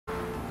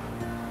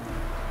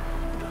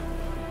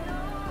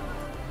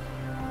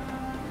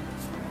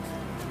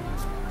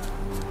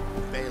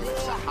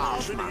It's a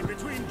harsh man.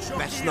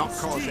 Best not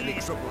cause any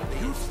trouble.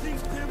 You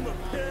think them a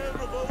pair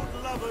of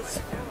old lovers?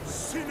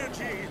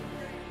 Synergy.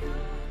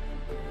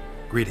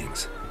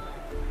 Greetings.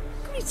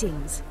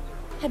 Greetings.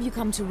 Have you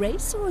come to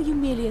race, or are you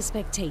merely a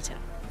spectator?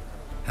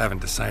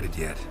 Haven't decided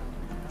yet.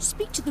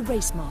 Speak to the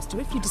race master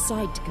if you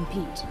decide to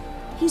compete.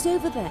 He's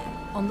over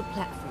there, on the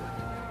platform.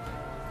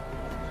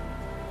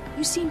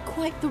 You seem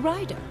quite the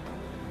rider,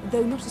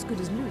 though not as good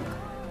as Luke.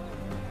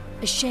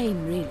 A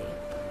shame, really.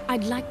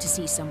 I'd like to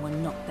see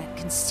someone knock that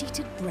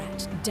conceited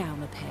brat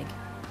down a peg.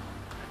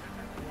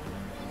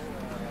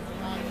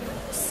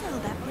 Sell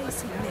that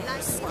racing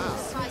mix.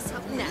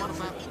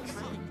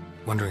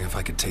 Wondering if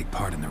I could take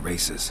part in the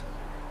races.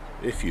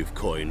 If you've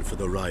coin for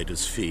the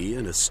rider's fee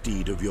and a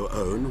steed of your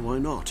own, why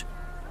not?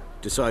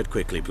 Decide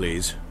quickly,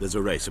 please. There's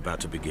a race about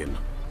to begin.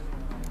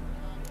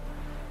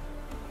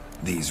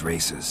 These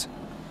races.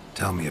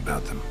 Tell me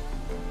about them.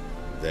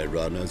 They're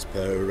run as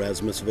per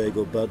Erasmus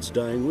Vegelbud's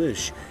dying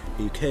wish.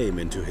 He came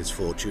into his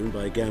fortune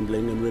by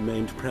gambling and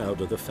remained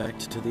proud of the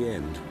fact to the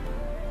end.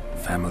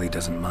 Family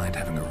doesn't mind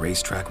having a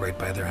racetrack right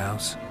by their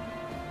house?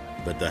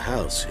 But the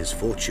house, his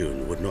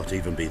fortune, would not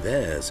even be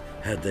theirs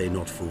had they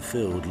not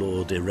fulfilled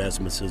Lord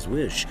Erasmus's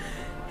wish.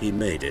 He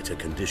made it a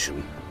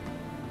condition.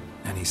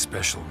 Any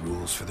special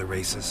rules for the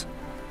races?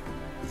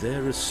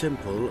 They're as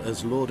simple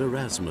as Lord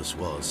Erasmus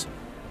was.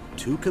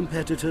 2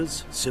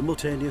 competitors,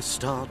 simultaneous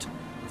start.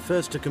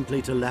 First to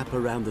complete a lap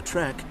around the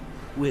track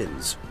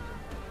wins.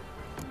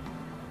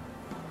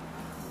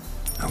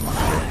 I want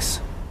a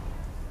race.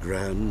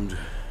 Grand.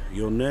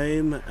 Your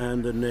name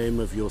and the name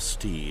of your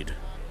steed.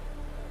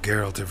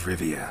 Geralt of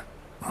Rivia,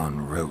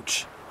 on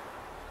Roach.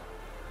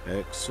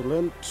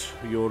 Excellent.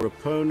 Your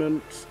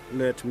opponent,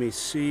 let me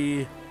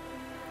see.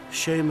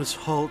 Seamus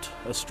Holt,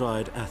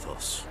 astride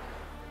Athos.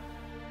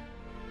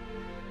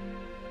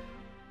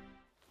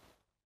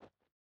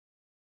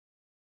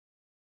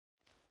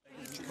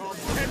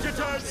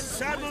 Competitors,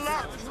 saddle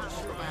up!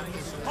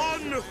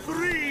 On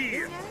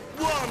 3!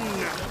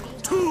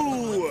 1,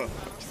 2,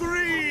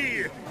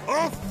 3!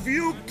 Off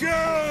you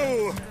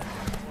go!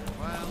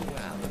 Well,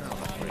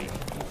 another 3.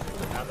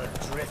 Another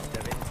drift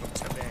of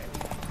infantry.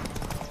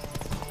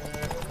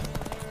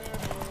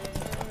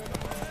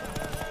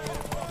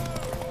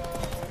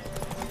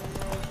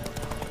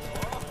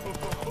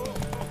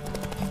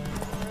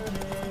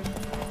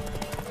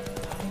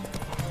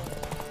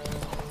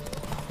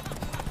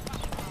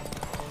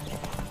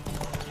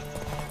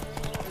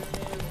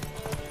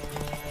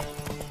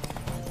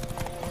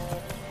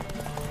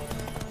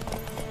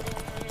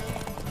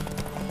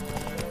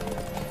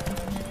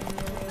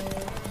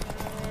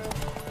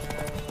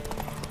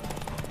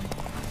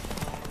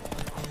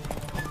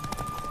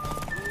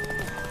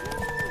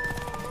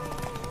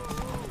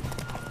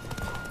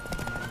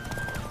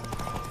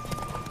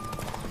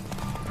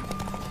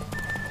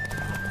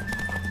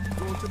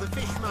 To the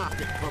fish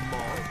market for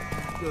more.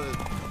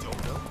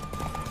 Don't know.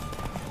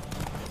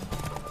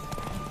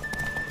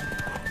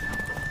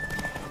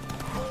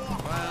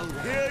 Well,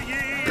 hear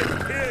ye!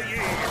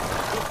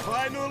 The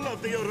final of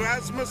the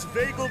Erasmus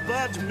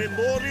Vegelbud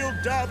Memorial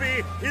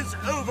Derby is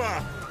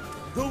over.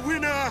 The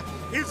winner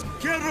is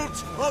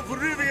Geralt of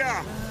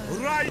Rivia,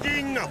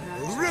 riding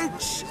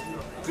Roach.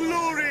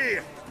 Glory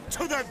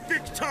to the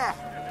victor!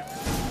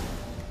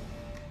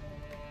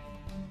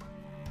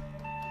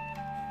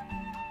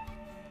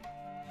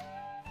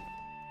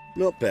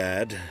 Not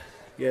bad,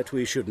 yet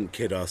we shouldn't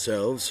kid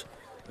ourselves.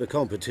 The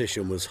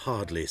competition was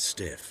hardly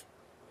stiff.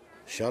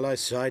 Shall I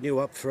sign you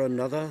up for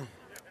another?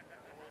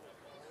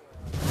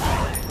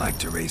 Like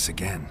to race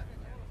again.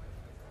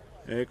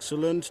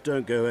 Excellent,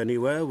 don't go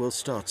anywhere, we'll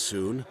start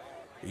soon.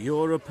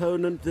 Your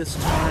opponent this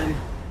time,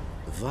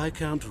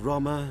 Viscount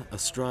Roma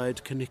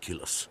astride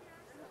Caniculus.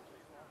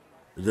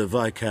 The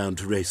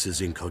Viscount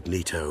races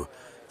incognito,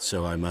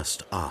 so I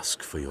must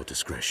ask for your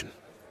discretion.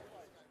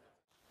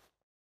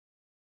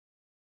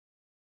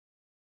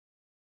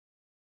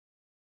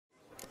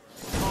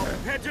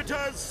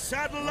 Competitors,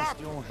 saddle up!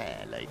 Your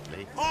hair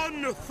lately.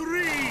 On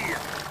 3!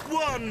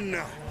 1,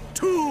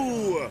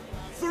 2,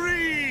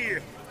 3!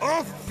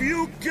 Off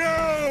you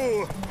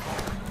go!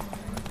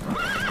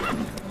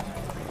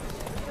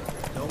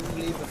 Don't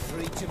leave a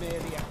free to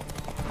area.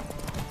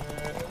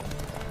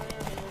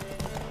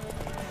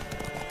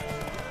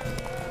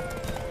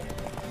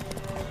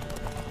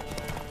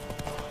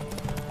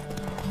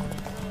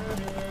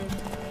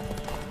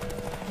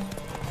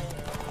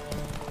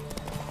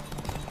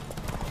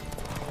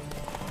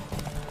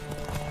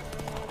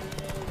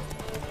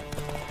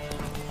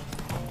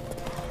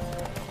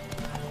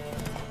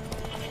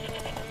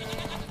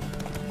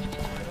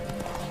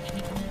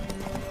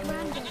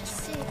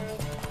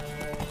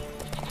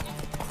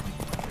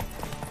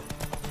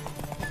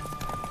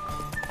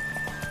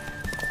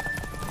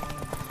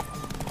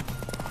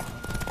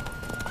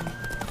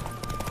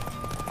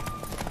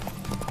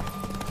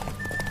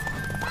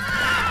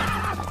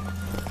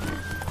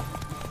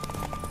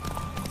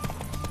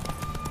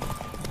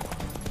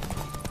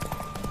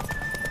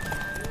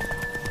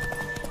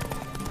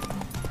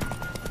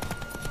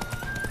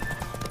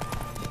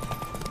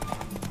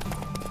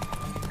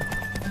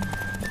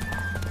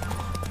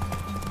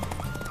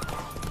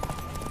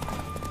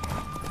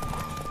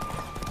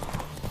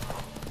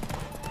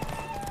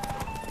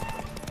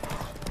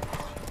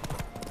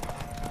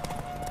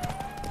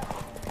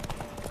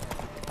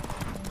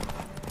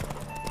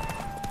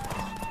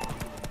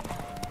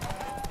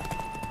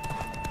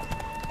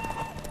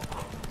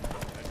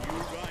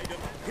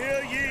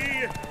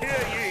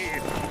 hear ye!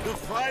 The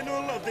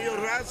final of the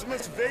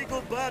Erasmus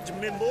Vegelbud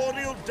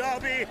Memorial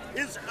Derby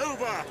is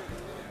over!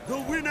 The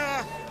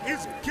winner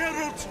is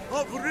Geralt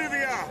of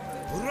Rivia,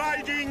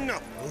 riding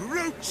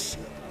Roach!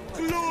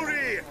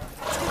 Glory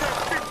to the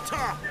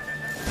victor!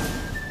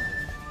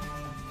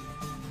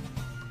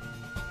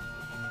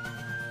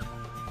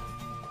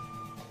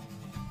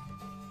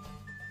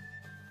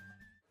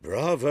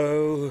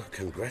 Bravo!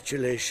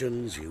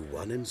 Congratulations, you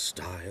won in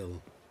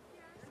style.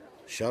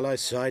 Shall I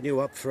sign you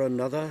up for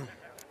another?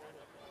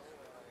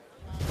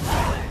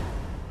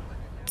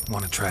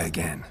 Want to try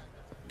again?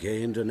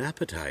 Gained an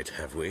appetite,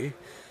 have we?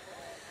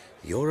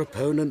 Your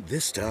opponent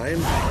this time,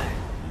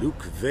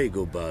 Luke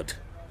Vegelbud,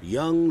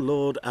 young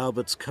Lord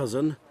Albert's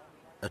cousin,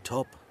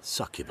 atop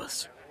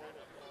succubus.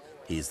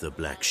 He's the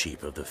black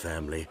sheep of the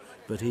family,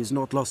 but he's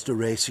not lost a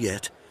race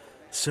yet,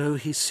 so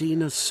he's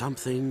seen as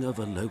something of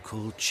a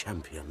local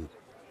champion.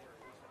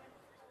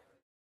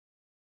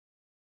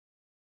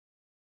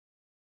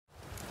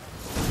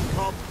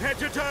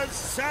 Competitors,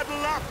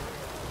 saddle up!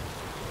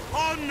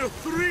 On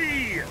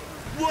 3!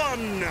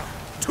 1,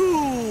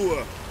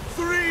 2,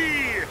 3!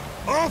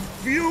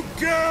 Off you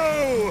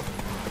go!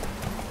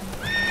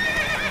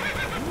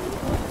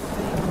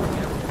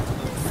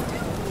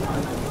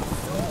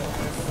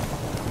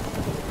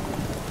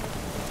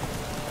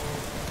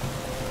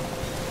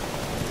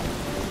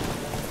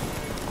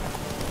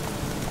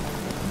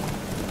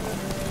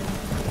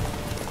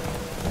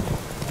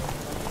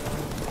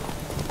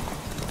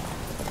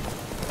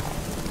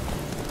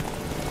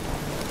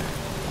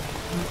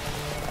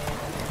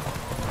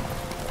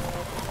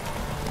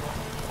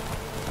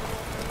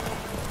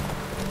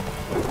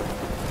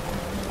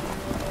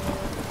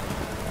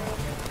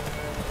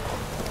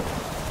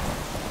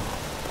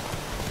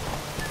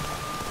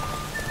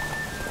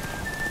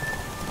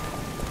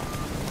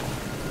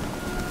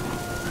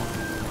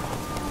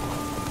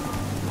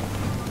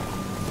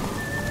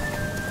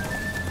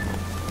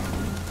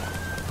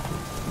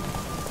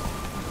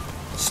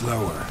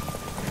 Slower.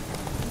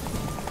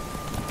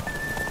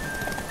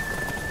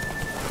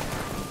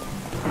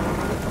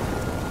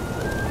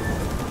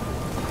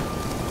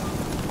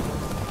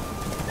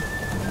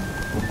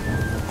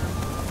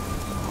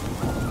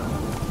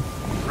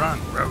 Run,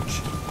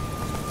 Roach.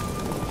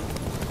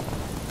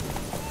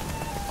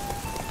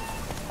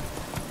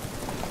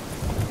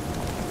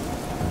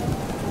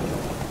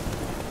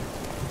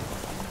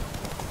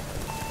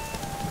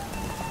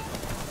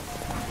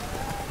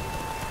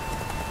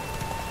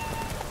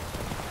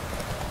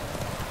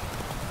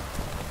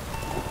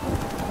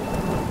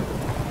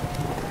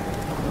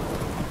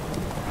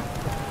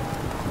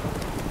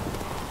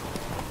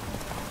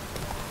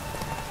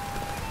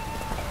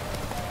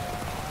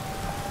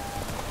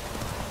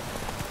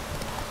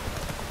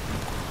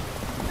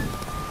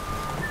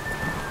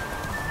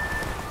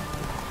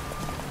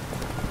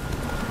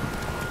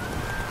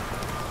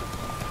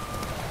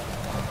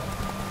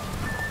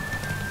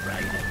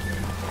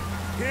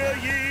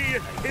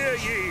 Hear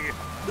ye!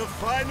 The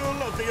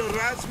final of the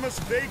Erasmus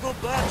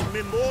Vegelbud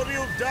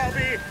Memorial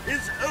Derby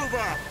is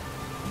over!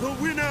 The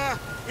winner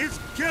is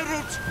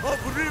Geralt of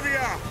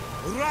Rivia,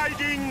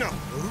 riding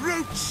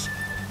Roach!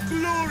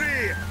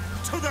 Glory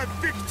to the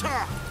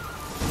victor!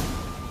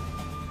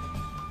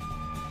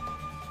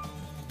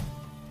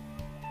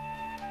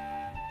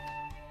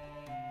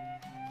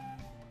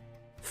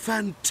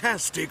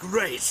 Fantastic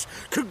race!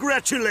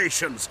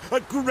 Congratulations! A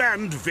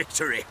grand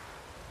victory!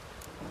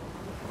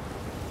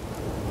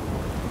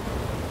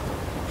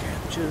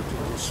 Captured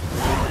to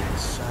display in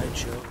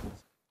sideshow.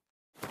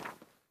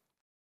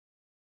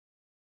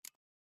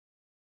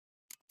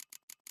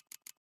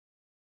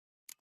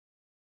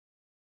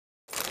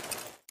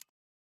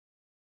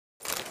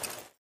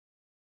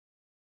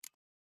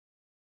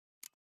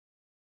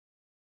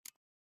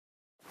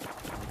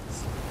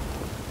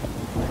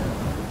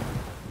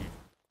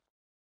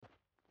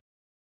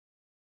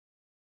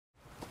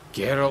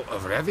 Geralt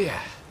of Rivia.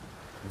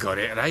 Got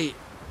it right.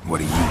 What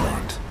do you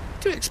want?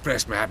 To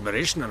express my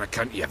admiration on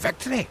account of your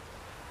victory.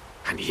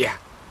 And here,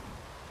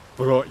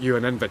 brought you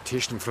an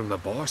invitation from the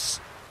boss.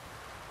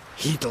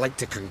 He'd like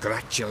to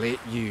congratulate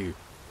you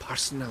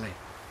personally.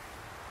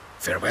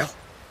 Farewell.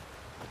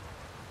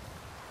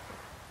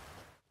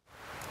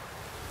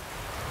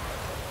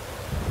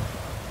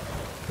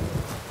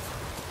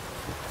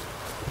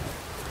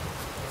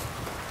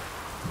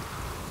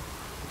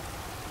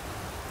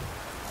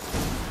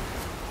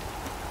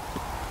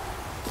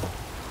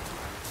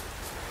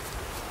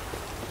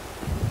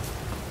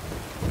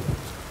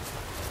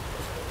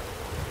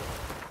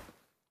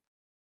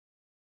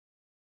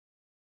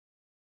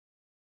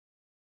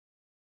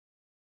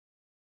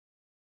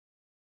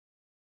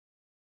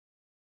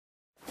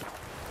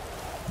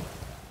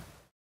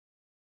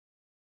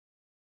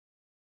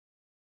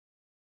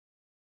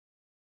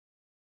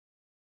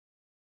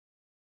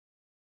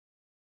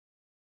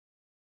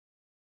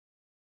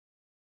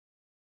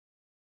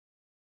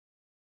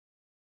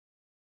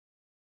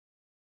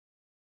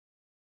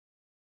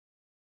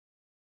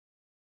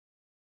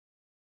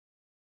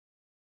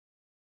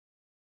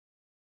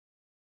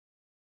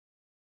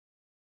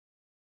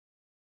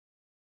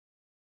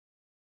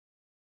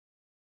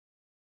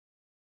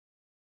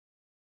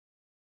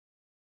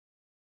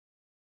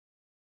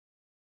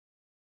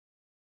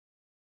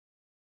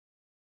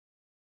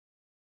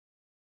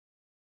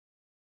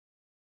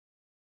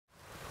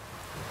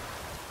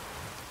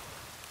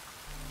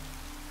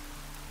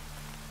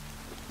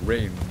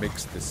 Rain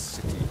makes this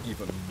city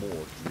even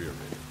more dreary.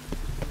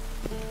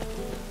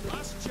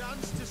 Last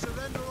chance to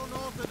surrender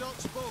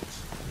unorthodox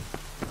books.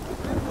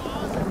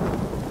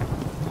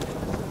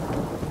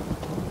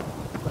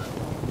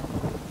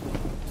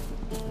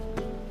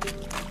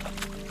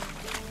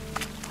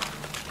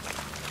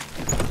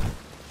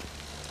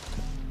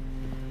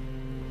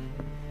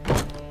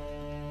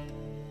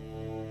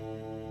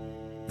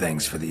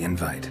 Thanks for the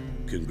invite.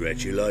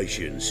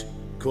 Congratulations.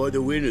 Quite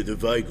the winner, the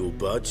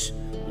Vegelbuds.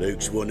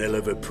 Luke's one hell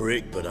of a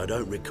prick, but I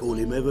don't recall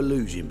him ever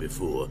losing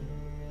before.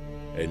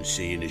 And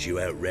seeing as you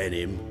outran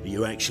him,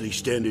 you actually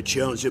stand a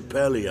chance at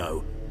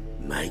Paleo.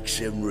 Make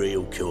some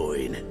real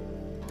coin.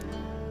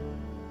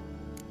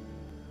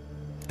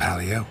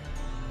 Paleo?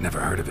 Never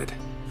heard of it.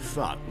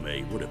 Fuck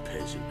me, what a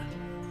peasant.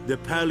 The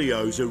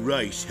Paleo's a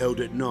race held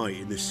at night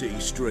in the city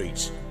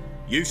streets.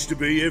 Used to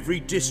be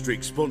every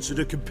district sponsored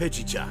a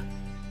competitor.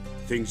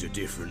 Things are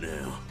different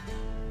now.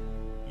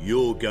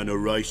 You're gonna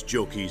race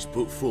jockeys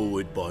put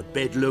forward by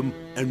Bedlam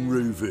and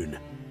Reuven,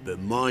 but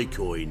my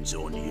coin's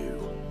on you.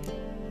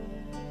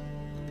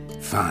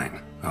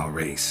 Fine, I'll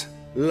race.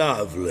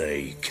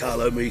 Lovely,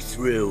 colour me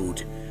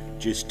thrilled.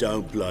 Just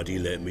don't bloody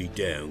let me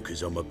down,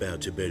 'cause I'm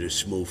about to bet a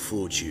small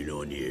fortune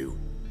on you.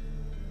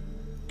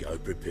 Go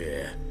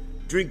prepare.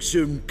 Drink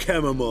some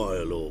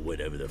chamomile or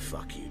whatever the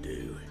fuck you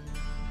do.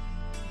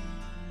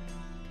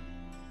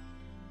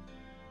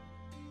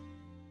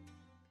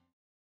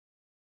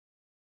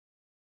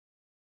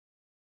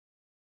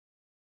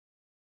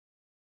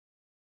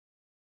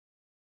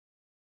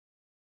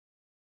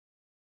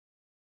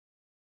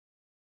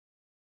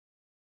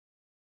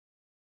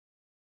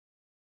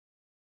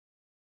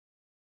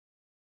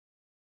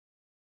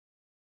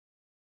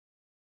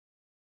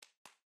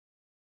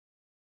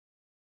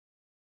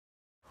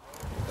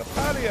 The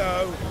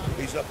Paleo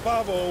is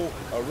above all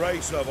a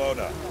race of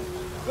honour.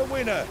 The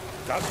winner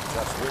doesn't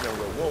just win a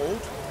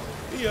reward,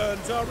 he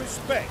earns our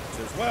respect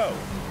as well.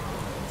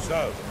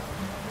 So,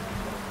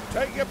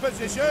 take your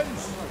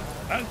positions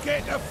and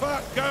get the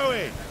fuck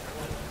going!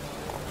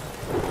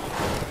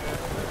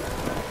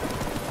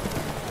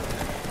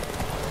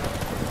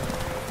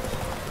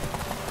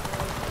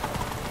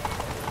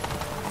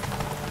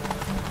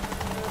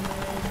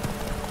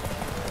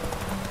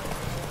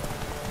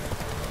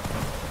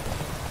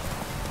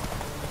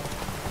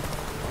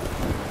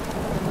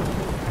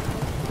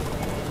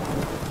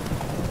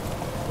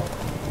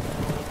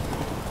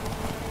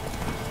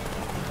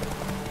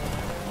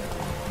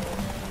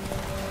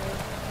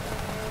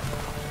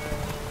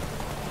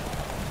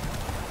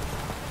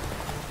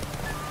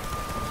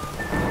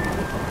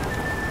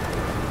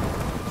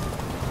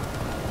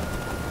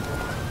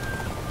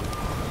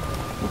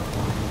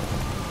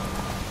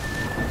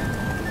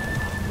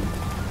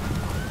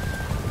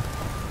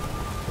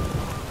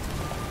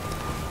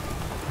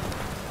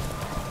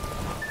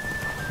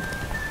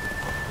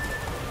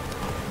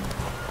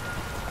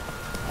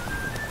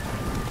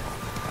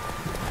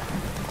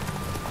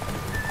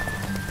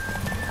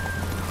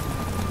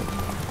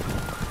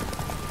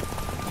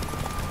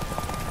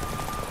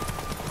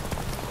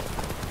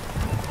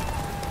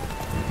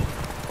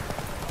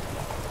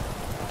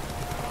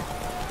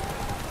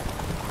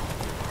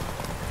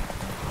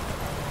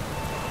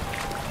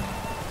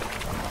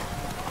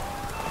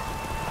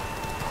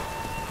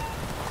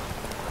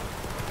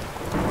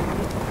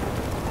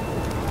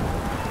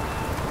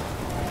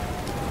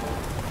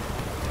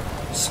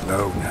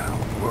 Slow now,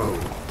 whoa.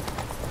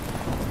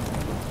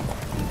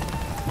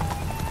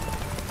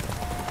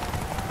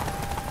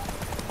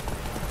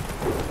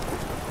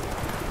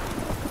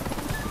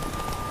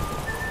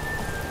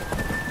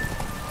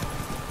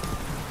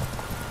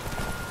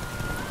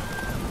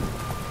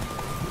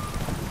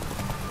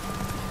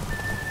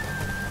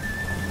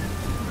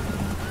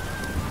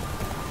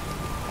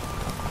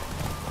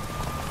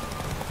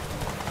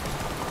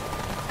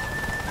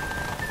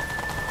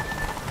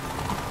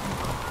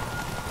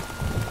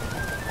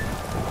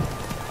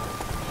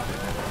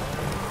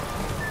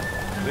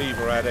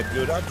 Cleaver had a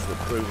good odds for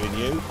proving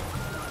you.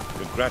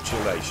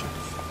 Congratulations.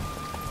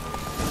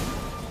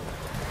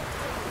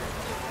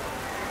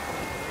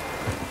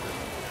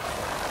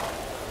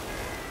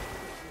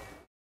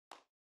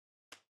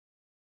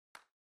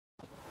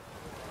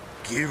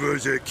 Give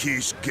us a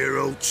kiss,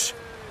 Geralt.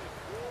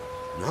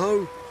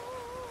 No?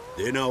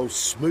 Then I'll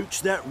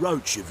smooch that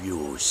roach of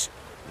yours.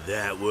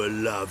 That were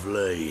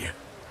lovely.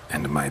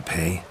 And my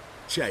pay?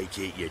 Take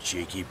it, you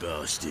cheeky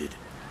bastard.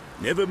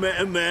 Never met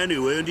a man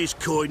who earned his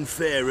coin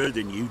fairer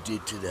than you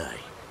did today.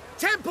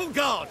 Temple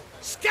Guard!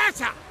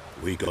 Scatter!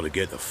 We gotta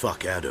get the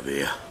fuck out of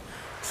here.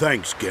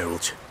 Thanks,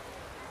 Geralt.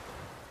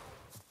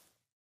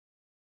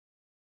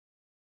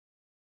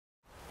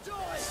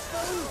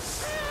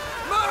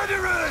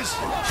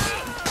 Murderers!